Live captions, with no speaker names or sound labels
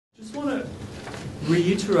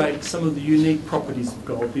reiterate some of the unique properties of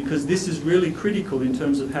gold, because this is really critical in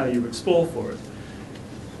terms of how you explore for it.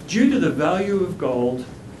 Due to the value of gold,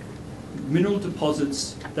 mineral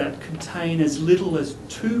deposits that contain as little as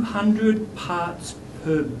 200 parts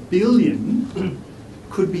per billion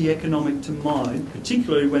could be economic to mine,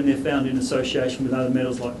 particularly when they're found in association with other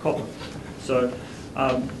metals like copper. So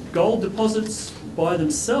gold deposits by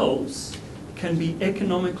themselves can be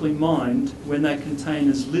economically mined when they contain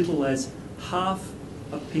as little as half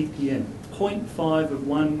a ppm, 0.5 of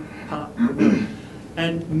 1 part per million.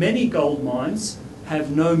 And many gold mines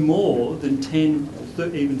have no more than 10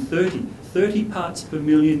 or even 30. 30 parts per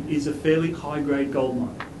million is a fairly high-grade gold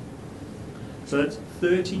mine. So that's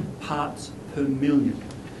 30 parts per million.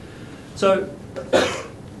 So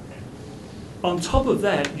on top of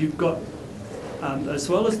that, you've got, as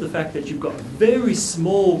well as the fact that you've got very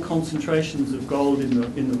small concentrations of gold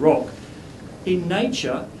in the rock, in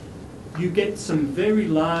nature you get some very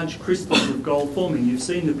large crystals of gold forming. You've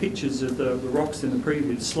seen the pictures of the rocks in the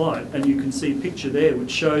previous slide, and you can see a picture there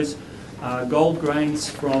which shows gold grains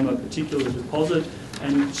from a particular deposit,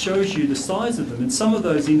 and it shows you the size of them. And some of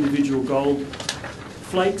those individual gold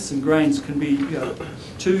flakes and grains can be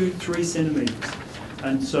 2-3 centimetres.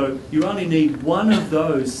 And so you only need one of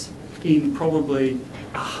those in probably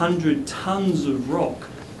 100 tonnes of rock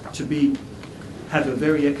to have a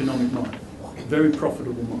very economic mine, very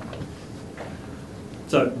profitable mine.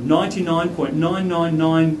 So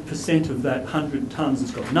 99.999% of that 100 tonnes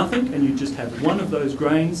has got nothing, and you just have one of those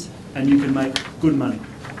grains and you can make good money.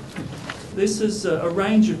 This is a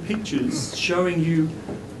range of pictures showing you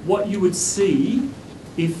what you would see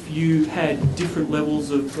if you had different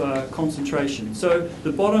levels of concentration. So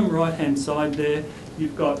the bottom right-hand side there,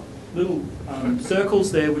 you've got little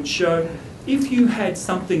circles there which show if you had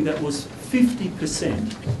something that was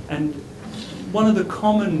 50%, and one of the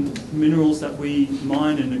common minerals that we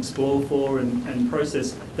mine and explore for and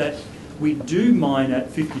process that we do mine at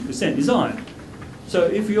 50% is iron. So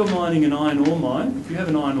if you're mining an iron ore mine, if you have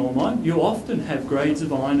an iron ore mine, you often have grades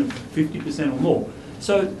of iron of 50% or more.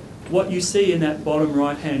 So what you see in that bottom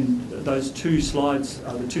right-hand, those two slides,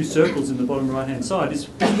 the two circles in the bottom right-hand side, is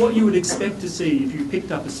what you would expect to see if you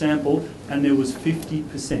picked up a sample and there was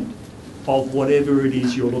 50% of whatever it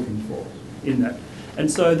is you're looking for in that. And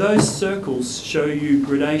so those circles show you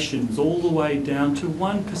gradations all the way down to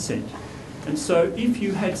 1%. And so if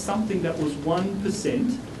you had something that was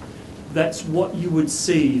 1%, that's what you would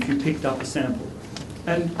see if you picked up a sample.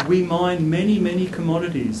 And we mine many, many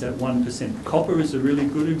commodities at 1%. Copper is a really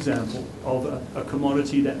good example of a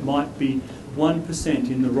commodity that might be 1%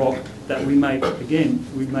 in the rock that we make, again,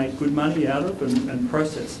 we make good money out of and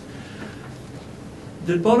process.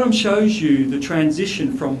 The bottom shows you the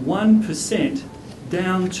transition from 1%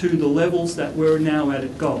 down to the levels that we're now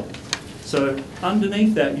at gold. So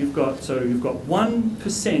underneath that you've got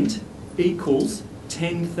 1% equals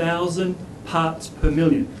 10,000 parts per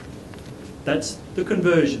million. That's the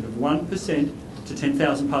conversion of 1% to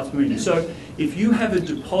 10,000 parts per million. So if you have a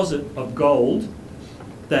deposit of gold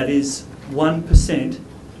that is 1%,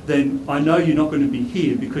 then I know you're not going to be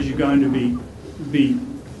here, because you're going to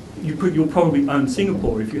you'll probably own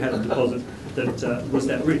Singapore if you had a deposit that was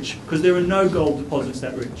that rich, because there are no gold deposits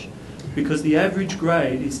that rich, because the average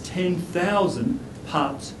grade is 10,000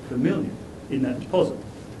 parts per million in that deposit.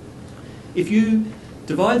 If you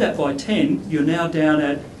divide that by 10, you're now down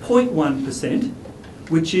at 0.1%,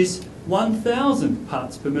 which is 1,000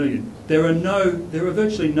 parts per million. There are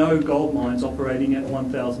virtually no gold mines operating at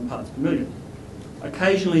 1,000 parts per million.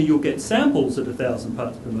 Occasionally you'll get samples at 1,000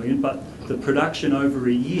 parts per million, but the production over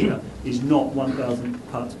a year is not 1,000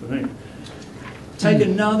 parts per million. Take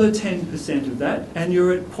another 10% of that and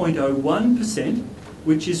you're at 0.01%,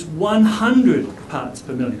 which is 100 parts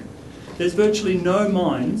per million. There's virtually no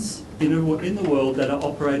mines in the world that are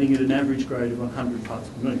operating at an average grade of 100 parts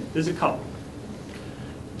per million. There's a couple.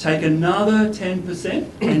 Take another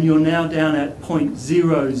 10% and you're now down at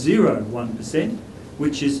 0.001%,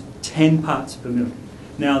 which is 10 parts per million.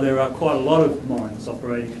 Now there are quite a lot of mines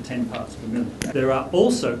operating at 10 parts per million. There are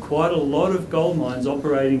also quite a lot of gold mines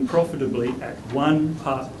operating profitably at 1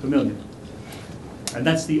 part per million. And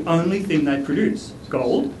that's the only thing they produce,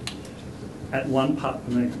 gold, at 1 part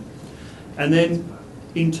per million. And then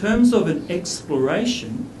in terms of an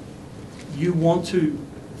exploration, you want to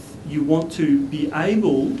be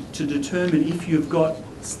able to determine if you've got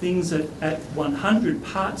things at 100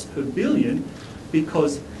 parts per billion,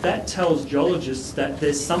 because that tells geologists that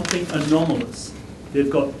there's something anomalous. They've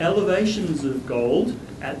got elevations of gold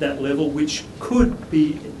at that level which could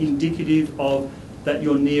be indicative of that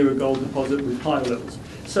you're near a gold deposit with high levels.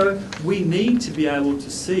 So we need to be able to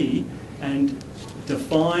see and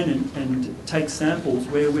define and take samples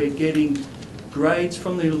where we're getting grades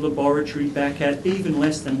from the laboratory back at even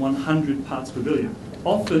less than 100 parts per billion.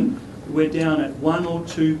 Often we're down at 1 or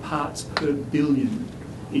 2 parts per billion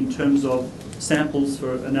in terms of samples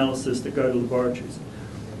for analysis that go to laboratories.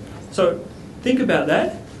 So think about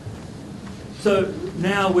that. So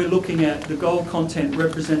now we're looking at the gold content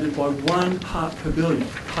represented by 1 part per billion,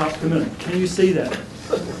 part per million. Can you see that?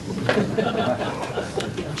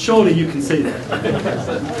 Surely you can see that.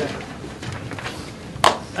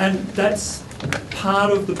 And that's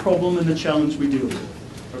part of the problem and the challenge we deal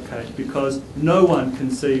with, okay? Because no one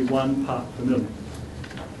can see 1 part per million.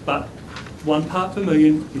 But 1 part per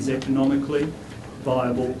million is economically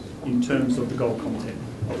viable in terms of the gold content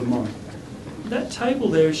of the mine. That table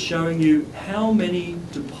there is showing you how many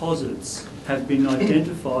deposits have been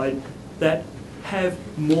identified that have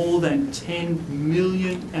more than 10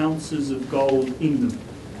 million ounces of gold in them.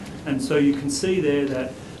 And so you can see there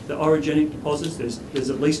that the orogenic deposits, there's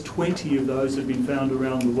at least 20 of those that have been found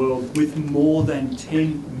around the world with more than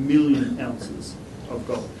 10 million ounces of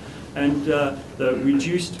gold. And the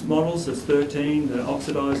reduced models is 13, the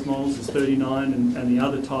oxidised models is 39, and the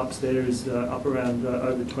other types there is up around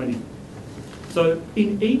over 20. So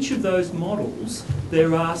in each of those models,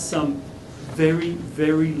 there are some very,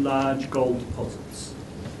 very large gold deposits.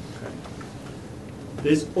 Okay.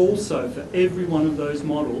 There's also, for every one of those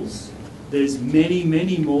models, there's many,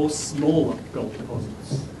 many more smaller gold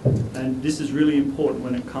deposits. And this is really important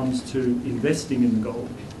when it comes to investing in the gold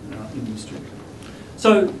industry.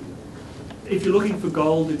 So if you're looking for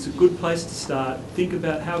gold, it's a good place to start. Think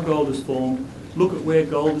about how gold is formed. Look at where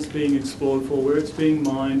gold is being explored for, where it's being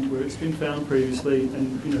mined, where it's been found previously,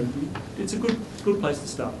 and you know, it's a good place to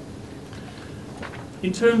start.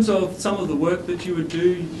 In terms of some of the work that you would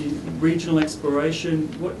do in regional exploration,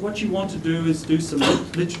 what you want to do is do some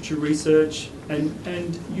literature research,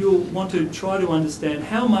 and you'll want to try to understand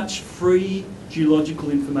how much free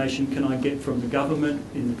geological information can I get from the government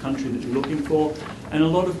in the country that you're looking for. And a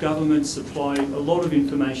lot of governments supply a lot of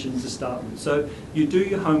information to start with. So you do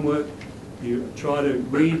your homework, you try to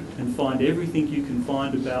read and find everything you can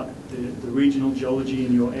find about the regional geology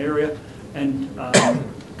in your area, and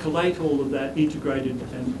collate all of that, integrate it,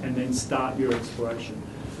 and then start your exploration.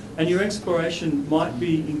 And your exploration might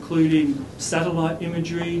be including satellite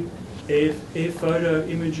imagery, air photo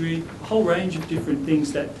imagery, a whole range of different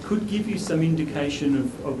things that could give you some indication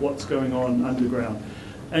of what's going on underground.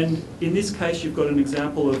 And in this case, you've got an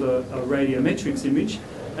example of a radiometrics image,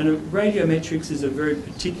 and a radiometrics is a very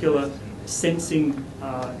particular sensing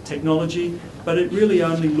technology, but it really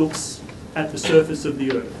only looks at the surface of the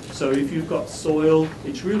earth. So if you've got soil,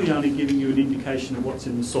 it's really only giving you an indication of what's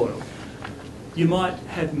in the soil. You might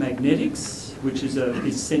have magnetics, which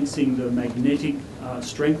is sensing the magnetic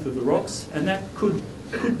strength of the rocks, and that could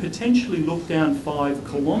potentially look down 5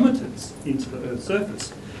 kilometres into the Earth's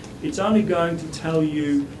surface. It's only going to tell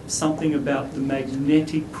you something about the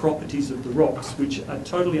magnetic properties of the rocks, which are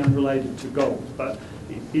totally unrelated to gold, but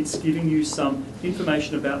it's giving you some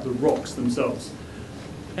information about the rocks themselves.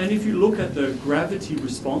 And if you look at the gravity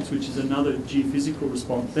response, which is another geophysical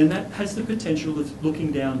response, then that has the potential of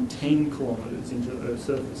looking down 10 kilometres into the Earth's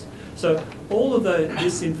surface. So all of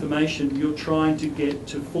this information you're trying to get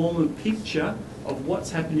to form a picture of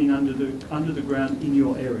what's happening under the ground in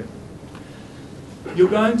your area. You're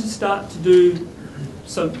going to start to do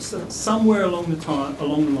somewhere along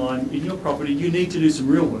the line in your property, you need to do some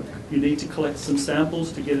real work. You need to collect some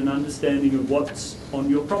samples to get an understanding of what's on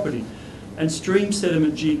your property. And stream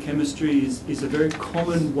sediment geochemistry is a very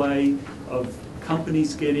common way of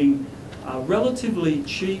companies getting relatively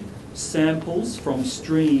cheap samples from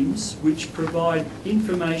streams which provide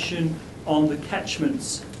information on the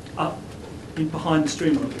catchments up behind the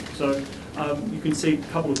stream level. So you can see a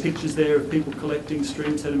couple of pictures there of people collecting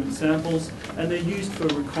stream sediment samples, and they're used for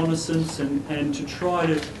reconnaissance and to try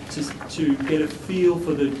to get a feel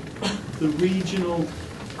for the regional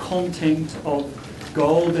content of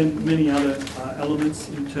gold and many other elements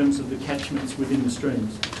in terms of the catchments within the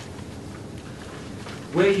streams.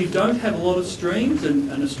 Where you don't have a lot of streams, and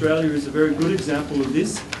Australia is a very good example of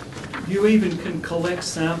this, you even can collect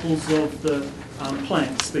samples of the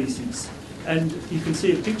plant species. And you can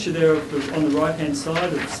see a picture there on the right-hand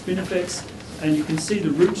side of spinifex, and you can see the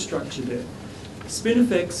root structure there.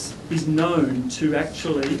 Spinifex is known to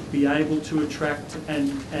actually be able to attract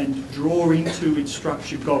and draw into its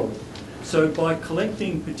structure gold. So by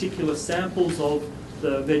collecting particular samples of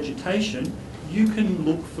the vegetation, you can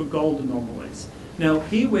look for gold anomalies. Now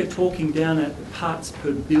here we're talking down at the parts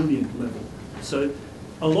per billion level. So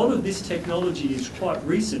a lot of this technology is quite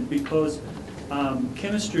recent because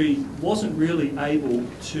chemistry wasn't really able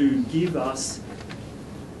to give us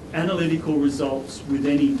analytical results with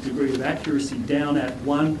any degree of accuracy down at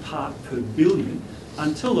 1 part per billion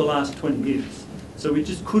until the last 20 years. So we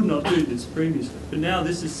just could not do this previously. But now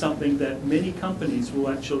this is something that many companies will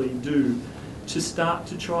actually do to start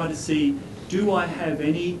to try to see, do I have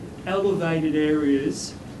any elevated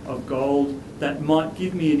areas of gold that might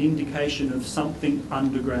give me an indication of something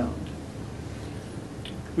underground.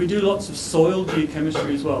 We do lots of soil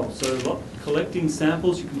geochemistry as well, so collecting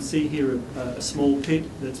samples. You can see here a small pit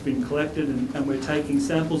that's been collected, and we're taking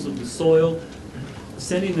samples of the soil,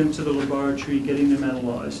 sending them to the laboratory, getting them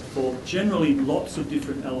analysed for generally lots of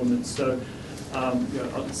different elements. So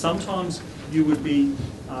sometimes you would be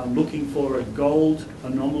looking for a gold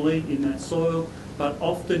anomaly in that soil, but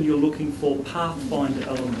often you're looking for pathfinder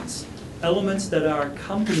elements. Elements that are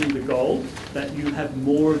accompanying the gold that you have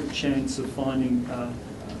more of a chance of finding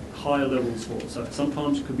higher levels for. So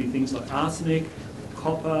sometimes it could be things like arsenic,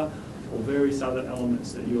 copper, or various other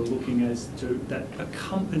elements that you're looking as to that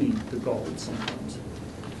accompany the gold sometimes.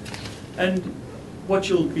 And what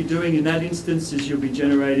you'll be doing in that instance is you'll be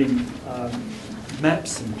generating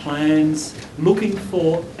maps and plans, looking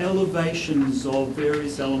for elevations of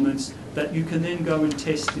various elements that you can then go and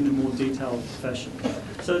test in a more detailed fashion.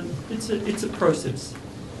 So it's a process.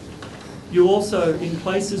 You also, in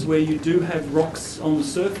places where you do have rocks on the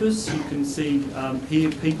surface, you can see here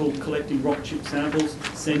people collecting rock chip samples,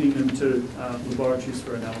 sending them to laboratories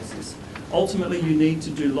for analysis. Ultimately, you need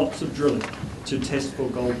to do lots of drilling to test for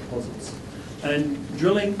gold deposits. And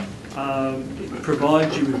drilling it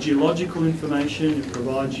provides you with geological information, it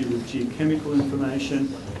provides you with geochemical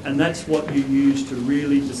information, and that's what you use to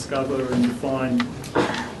really discover and define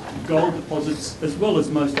gold deposits as well as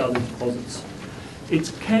most other deposits. It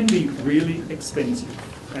can be really expensive,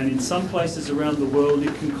 and in some places around the world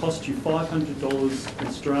it can cost you $500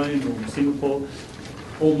 Australian or Singapore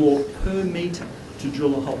or more per metre to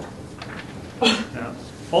drill a hole. Now,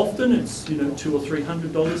 often it's $200 or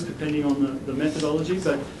 $300 depending on the methodology,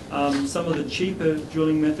 but some of the cheaper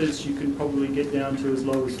drilling methods you can probably get down to as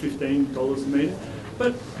low as $15 a metre.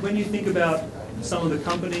 But when you think about some of the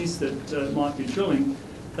companies that might be drilling,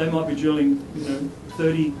 they might be drilling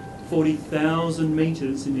 30, 40,000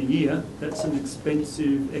 metres in a year. That's an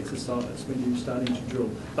expensive exercise when you're starting to drill.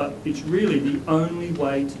 But it's really the only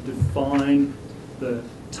way to define the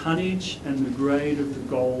tonnage and the grade of the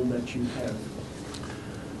gold that you have.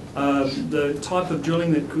 The type of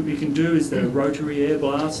drilling that we can do is the rotary air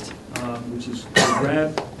blast, which is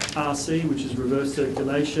RAB, RC, which is reverse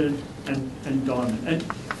circulation, and diamond. And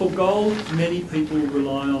for gold, many people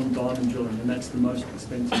rely on diamond drilling, and that's the most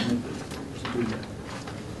expensive method to do that.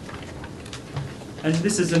 And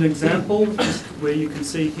this is an example just where you can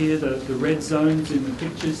see here the red zones in the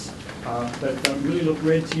pictures that don't really look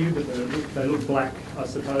red to you, but they look black, I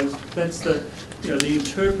suppose. That's the the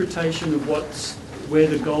interpretation of where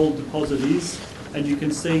the gold deposit is, and you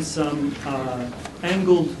can see some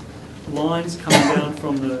angled lines coming down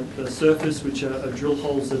from the surface, which are drill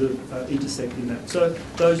holes that are intersecting that. So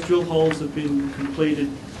those drill holes have been completed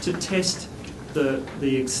to test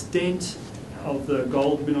the extent of the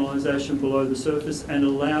gold mineralisation below the surface and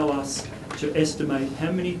allow us to estimate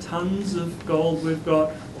how many tonnes of gold we've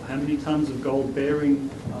got, or how many tonnes of gold-bearing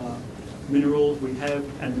minerals we have,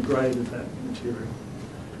 and the grade of that material.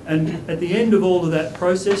 And at the end of all of that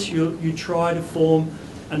process, you try to form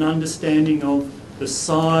an understanding of the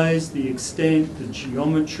size, the extent, the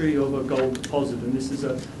geometry of a gold deposit. And this is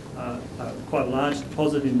quite a large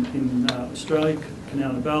deposit in Australia,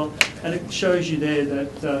 Canal, and it shows you there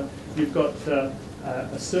that you've got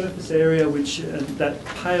a surface area which that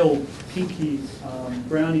pale pinky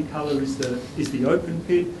browny colour is the open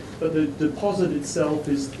pit, but the deposit itself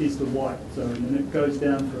is the white zone, and it goes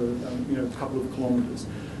down for a couple of kilometres,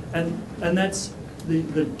 and that's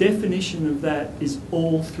the definition of that is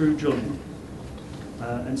all through drilling.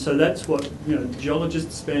 And so that's what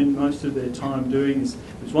geologists spend most of their time doing is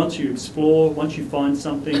once you explore, once you find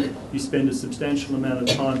something, you spend a substantial amount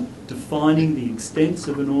of time defining the extents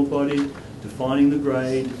of an ore body, defining the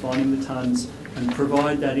grade, defining the tonnes, and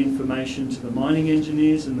provide that information to the mining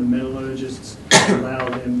engineers and the metallurgists to allow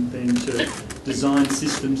them then to design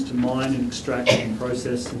systems to mine and extract and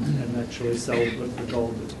process and actually sell the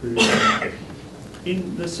gold that's produced.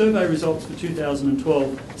 In the survey results for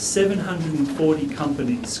 2012, 740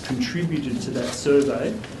 companies contributed to that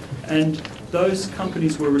survey, and those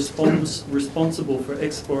companies were responsible for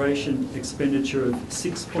exploration expenditure of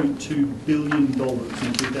 $6.2 billion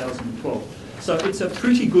in 2012. So it's a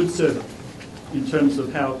pretty good survey in terms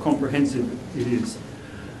of how comprehensive it is.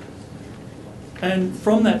 And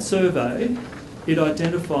from that survey, it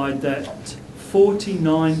identified that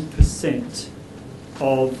 49%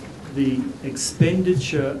 of the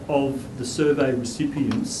expenditure of the survey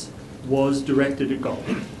recipients was directed at gold.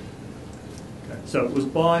 Okay, so it was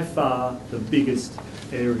by far the biggest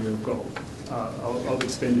area of gold, of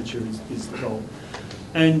expenditure is the gold.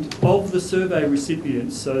 And of the survey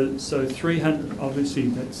recipients, so 300, obviously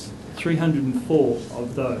that's 304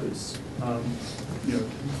 of those,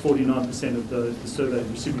 49% of the survey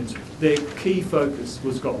recipients, their key focus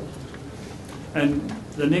was gold. And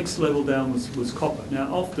the next level down was copper.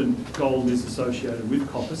 Now, often gold is associated with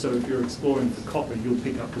copper, so if you're exploring for copper, you'll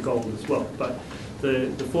pick up the gold as well. But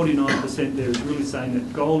the 49% there is really saying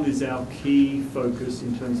that gold is our key focus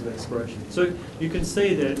in terms of exploration. So you can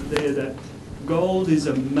see that gold is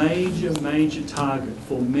a major target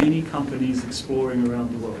for many companies exploring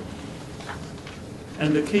around the world.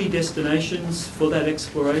 And the key destinations for that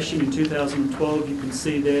exploration in 2012, you can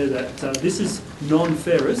see there that this is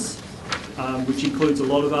non-ferrous, which includes a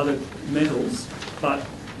lot of other metals, but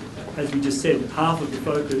as we just said, half of the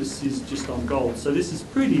focus is just on gold. So this is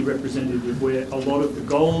pretty representative where a lot of the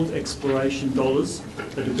gold exploration dollars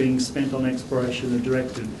that are being spent on exploration are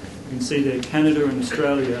directed. You can see there Canada and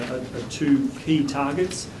Australia are two key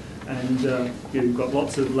targets, and you've got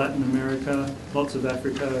lots of Latin America, lots of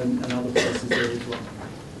Africa and other places there as well.